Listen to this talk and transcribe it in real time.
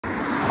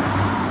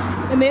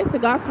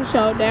Domestic gospel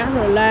show down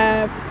here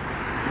live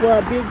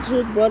where Big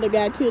Jook brother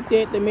got killed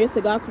at.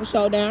 Domestic gospel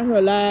show down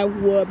here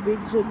live where Big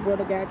Jook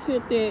brother got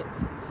killed at.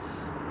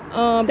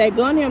 They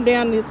gunned him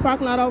down in this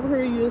parking lot over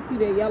here. You'll see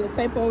that yellow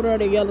tape over there.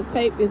 The yellow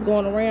tape is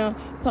going around.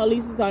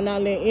 Police are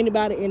not letting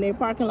anybody in their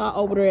parking lot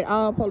over there at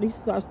all. Police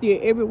are still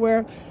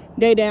everywhere.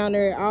 They down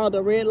there at all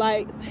the red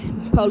lights.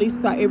 Police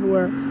are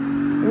everywhere.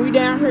 We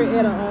down here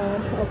at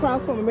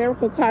across from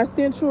America Car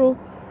Central.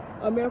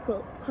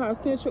 America Car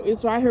Central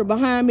is right here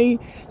behind me.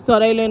 So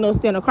they letting us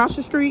stand across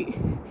the street.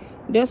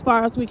 That's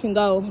far as we can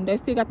go. They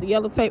still got the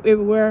yellow tape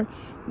everywhere.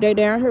 They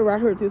down here, right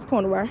here at this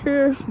corner right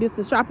here. This is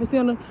the shopping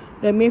center,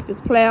 the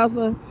Memphis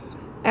Plaza.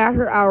 Out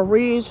here, our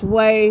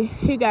Ridgeway.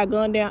 He got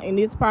gunned down in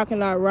this parking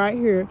lot right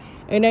here.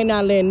 And they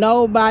not letting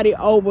nobody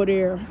over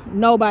there.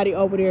 Nobody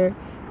over there.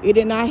 It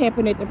did not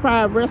happen at the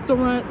Pride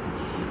restaurants.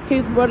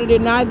 His brother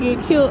did not get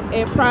killed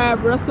at Pride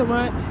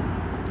restaurant.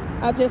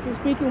 I just was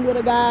speaking with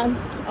a guy.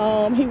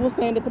 He was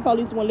saying that the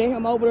police wouldn't let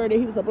him over there, that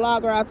he was a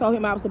blogger. I told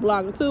him I was a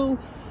blogger too.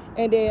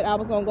 And that I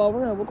was going to go over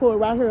here and record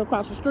right here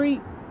across the street.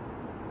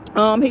 He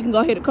can go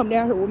ahead and come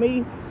down here with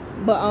me.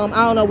 But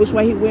I don't know which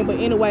way he went. But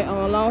anyway,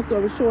 long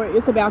story short,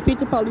 it's about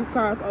 50 police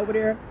cars over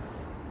there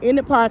in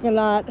the parking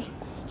lot.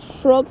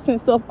 Trucks and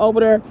stuff over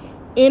there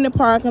in the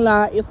parking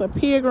lot. It's a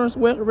Pilgrim's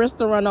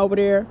restaurant over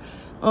there.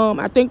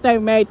 I think they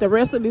made the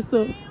rest of this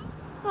stuff.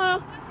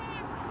 Yo,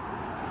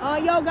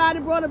 got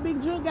it, brother.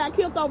 Big Jook got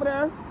killed over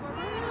there.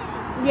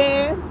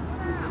 Yeah.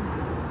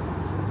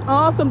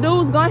 Some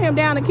dudes gunned him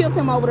down and killed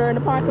him over there in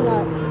the parking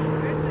lot.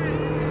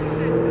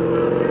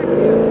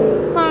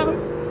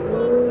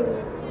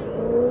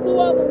 Two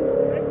of them.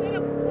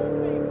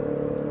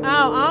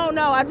 I don't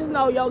know. I just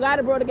know Yo got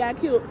it, brother got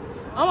killed.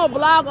 I'm a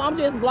blogger. I'm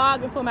just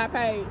blogging for my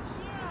page.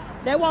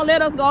 They won't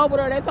let us go over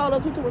there. They told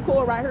us we can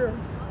record right here.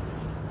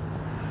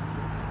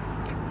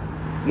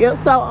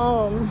 Yep.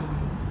 So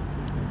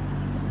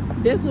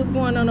this what's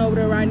going on over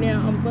there right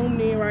now. I'm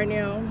zooming in right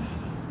now.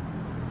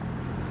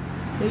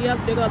 They got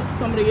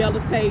some of the yellow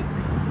tape.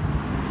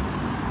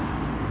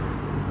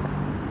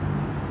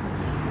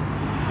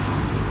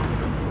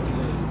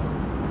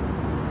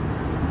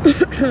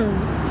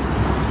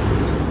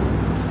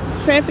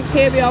 Traffic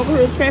heavy over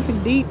here, traffic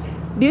deep.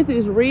 This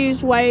is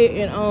Ridgeway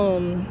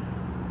and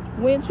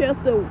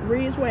Winchester.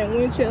 Ridgeway and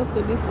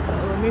Winchester. This is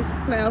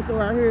Memphis Plaza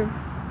right here.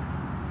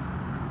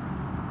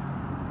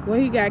 Well,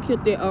 he got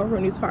killed there over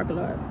in this parking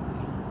lot.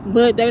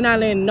 But they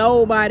not letting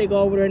nobody go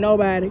over there.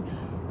 Nobody.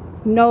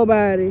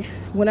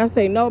 When I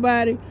say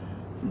nobody,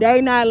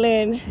 they not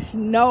letting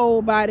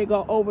nobody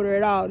go over there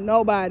at all.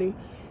 Nobody.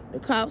 The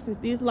cops is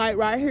this light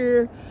right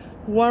here.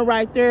 One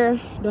right there.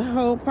 The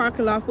whole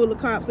parking lot full of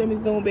cops. Let me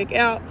zoom back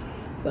out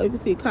so you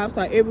can see cops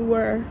are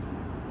everywhere.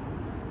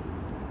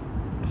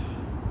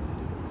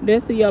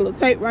 That's the yellow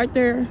tape right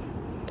there.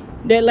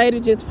 That lady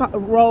just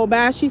rolled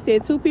by. She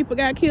said 2 people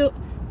got killed.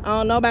 I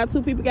don't know about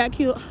 2 people got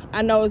killed.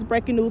 I know it's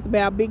breaking news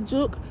about Big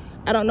Jook.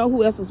 I don't know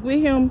who else was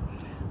with him.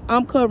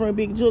 I'm covering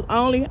Big Jook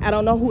only. I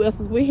don't know who else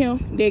was with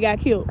him. They got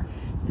killed.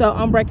 So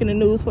I'm breaking the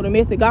news for the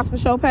Mystic Gospel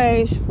Show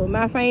page, for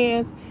my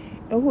fans,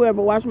 and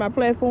whoever watch my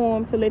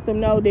platform, to let them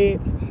know that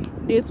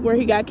this is where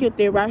he got killed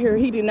there right here.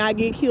 He did not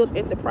get killed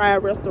at the Pride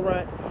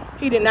restaurant.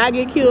 He did not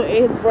get killed at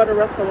his brother's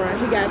restaurant.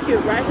 He got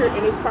killed right here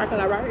in this parking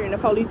lot right here, and the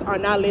police are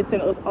not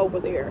letting us over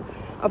there.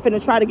 I'm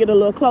finna try to get a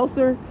little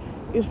closer.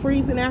 It's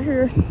freezing out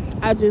here.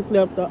 I just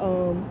left the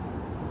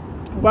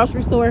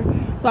grocery store,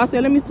 so I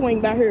said let me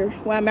swing by here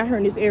while I'm out here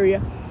in this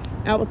area.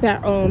 I was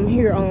out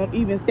here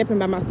even stepping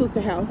by my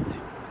sister's house,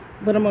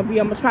 but I'm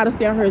gonna try to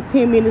stay out here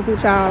 10 minutes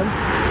with y'all,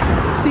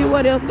 see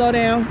what else go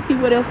down, see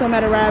what else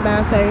somebody ride by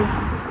and say,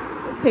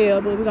 tell.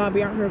 But we're gonna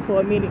be out here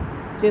for a minute,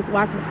 just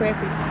watching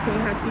traffic, seeing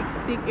how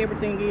thick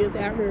everything is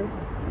out here.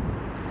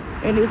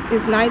 And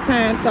it's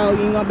nighttime, so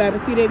you ain't gonna be able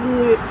to see that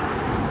good.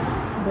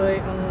 But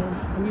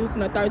I'm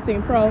using a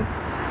 13 Pro,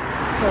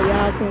 so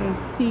y'all can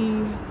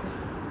see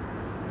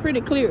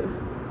pretty clear.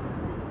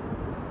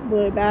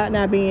 But about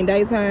not being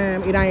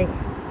daytime, it ain't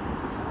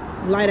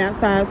light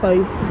outside, so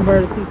you can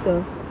barely see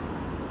stuff.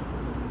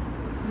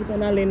 You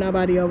cannot let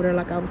nobody over there,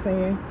 like I was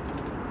saying.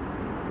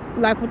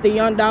 Like with the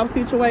young dog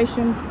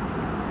situation,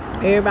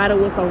 everybody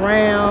was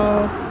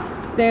around,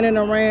 standing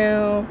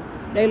around.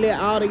 They let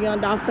all the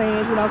young dog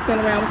fans,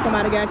 stand around when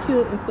somebody got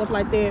killed and stuff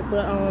like that.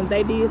 But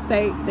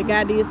the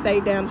guy did stay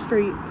down the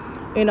street.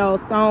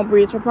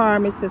 Stonebridge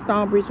Apartments. The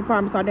Stonebridge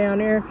Apartments are down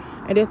there.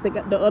 And that's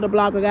the other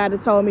blogger guy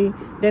that told me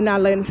they're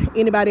not letting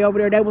anybody over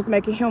there. They was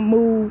making him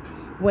move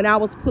when I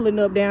was pulling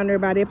up down there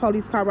by that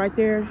police car right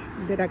there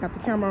that I got the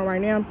camera on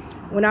right now.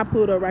 When I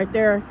pulled up right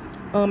there,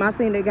 I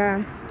seen the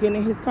guy getting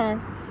in his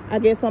car. I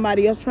guess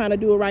somebody else trying to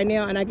do it right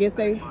now, and I guess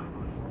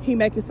he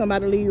making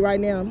somebody leave right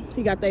now.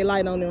 He got their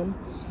light on them.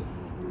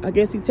 I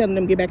guess he's telling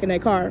them to get back in their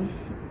car.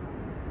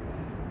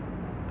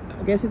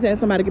 I guess he's telling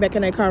somebody to get back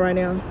in their car right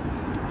now.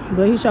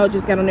 But he sure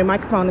just got on their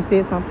microphone and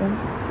said something.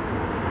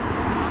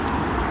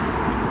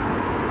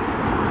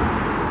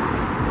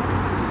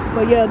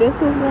 But yeah, this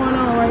what's going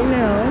on right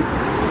now.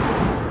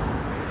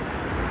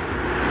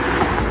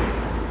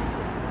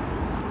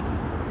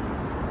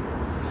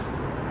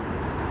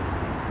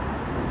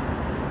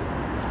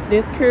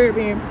 This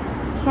Caribbean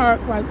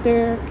Park right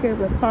there,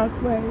 Caribbean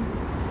Parkway.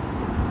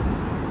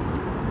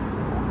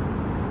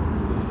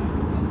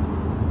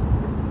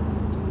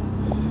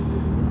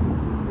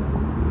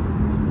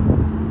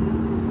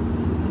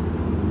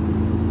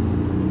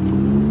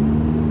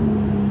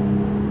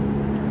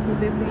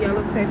 This is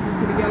yellow tape. You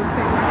see the yellow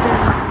tape right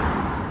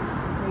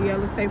there? The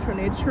yellow tape from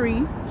that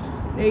tree.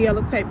 That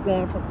yellow tape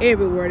going from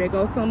everywhere. There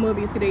goes some of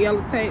you. See the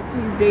yellow tape?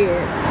 He's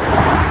dead.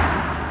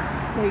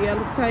 The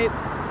yellow tape.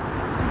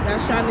 Got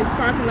shot in this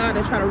parking lot.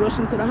 They tried to rush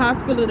him to the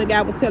hospital. The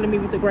guy was telling me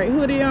with the gray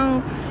hoodie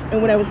on.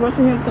 And when they was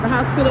rushing him to the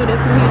hospital, that's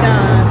when he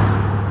died.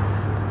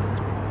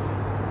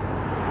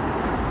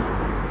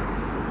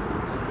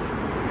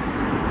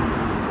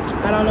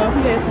 I don't know if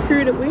he had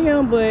security with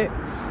him, but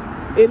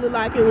it looked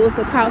like it was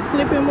a caught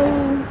slipping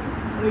move.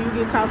 When you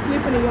get caught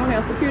slipping and you don't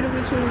have security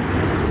with you,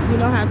 you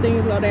know how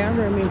things go down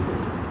here in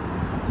Memphis.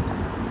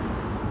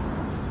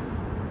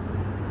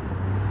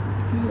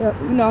 Yep,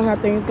 you know how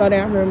things go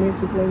down here in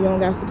Memphis when you don't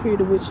got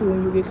security with you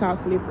and you get caught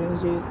slipping.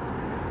 It's just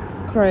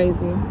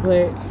crazy.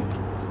 But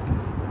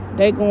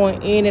they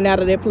going in and out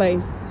of their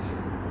place.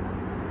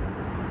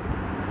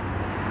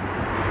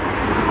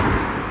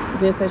 I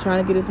guess they're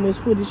trying to get as much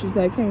footage as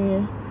they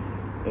can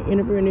and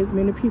interviewing as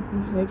many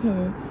people as they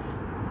can.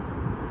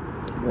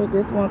 But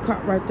this one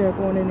cop right there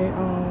going in there,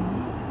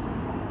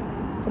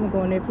 gonna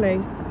go in their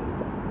place.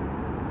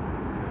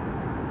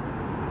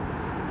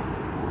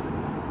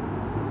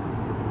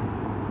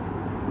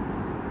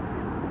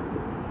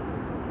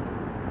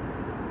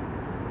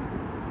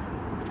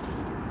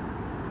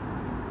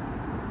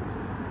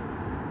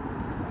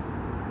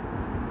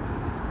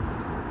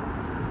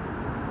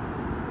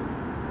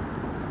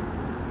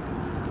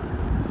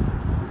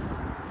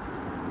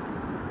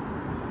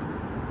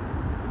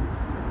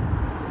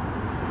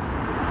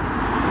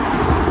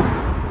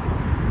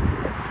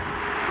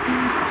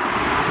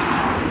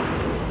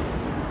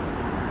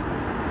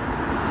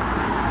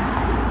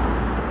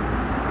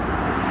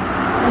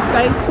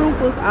 State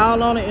troopers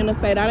all on the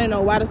interstate. I didn't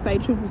know why the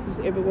state troopers was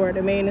everywhere.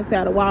 The man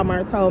inside of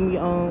Walmart told me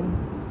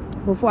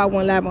before I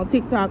went live on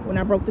TikTok, when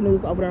I broke the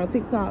news over there on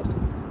TikTok,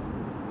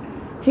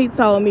 he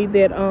told me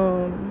that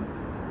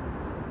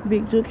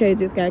Big Jook had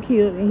just got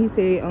killed, and he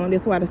said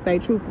that's why the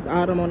state troopers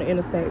all them on the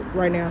interstate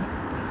right now.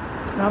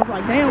 And I was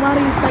like, damn, why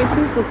these state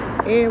troopers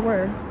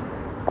everywhere?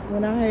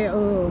 When I had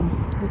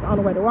was on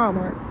the way to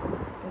Walmart,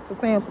 it's a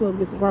Sam's Club to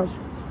get some groceries.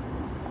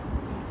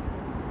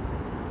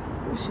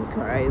 This shit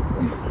crazy.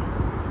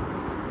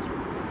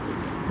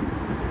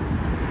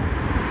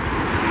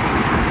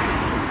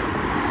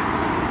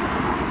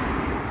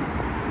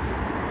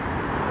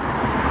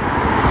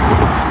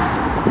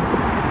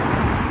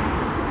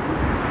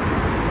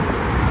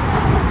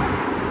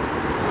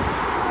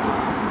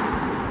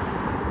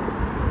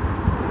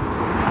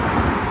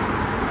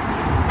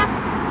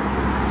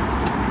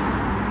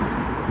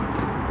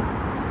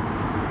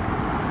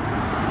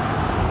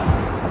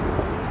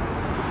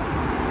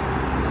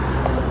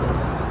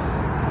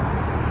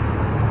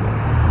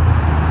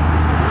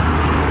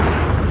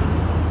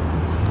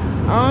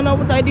 I don't know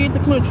what they did to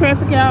clear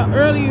traffic out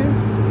earlier,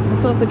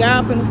 because the guy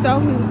up in the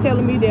store, he was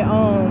telling me that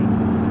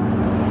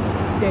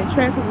that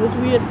traffic was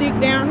real thick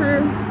down here,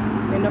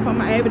 and if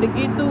I'm able to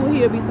get through,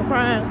 he'll be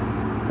surprised.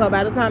 So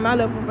by the time I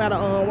left up out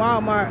of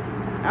Walmart,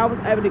 I was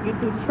able to get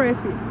through the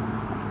traffic.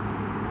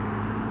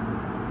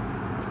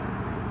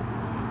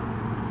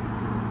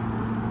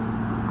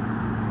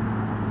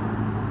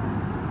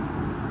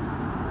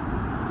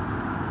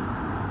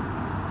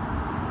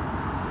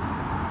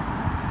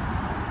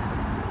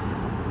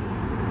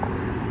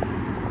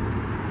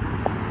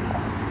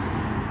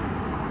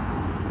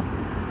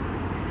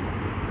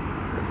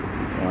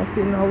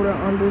 Sitting over there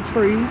under the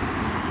tree, and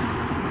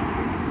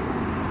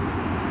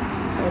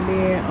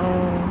then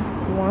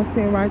one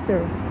sitting right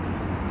there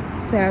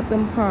beside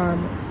them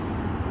apartments.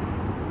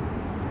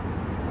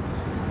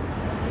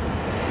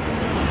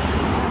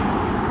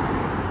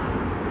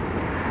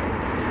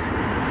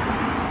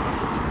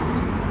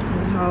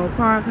 The whole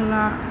parking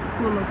lot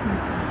full of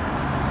people.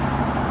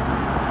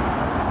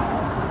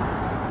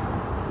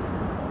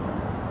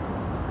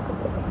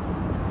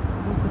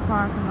 It's the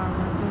parking lot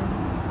right there.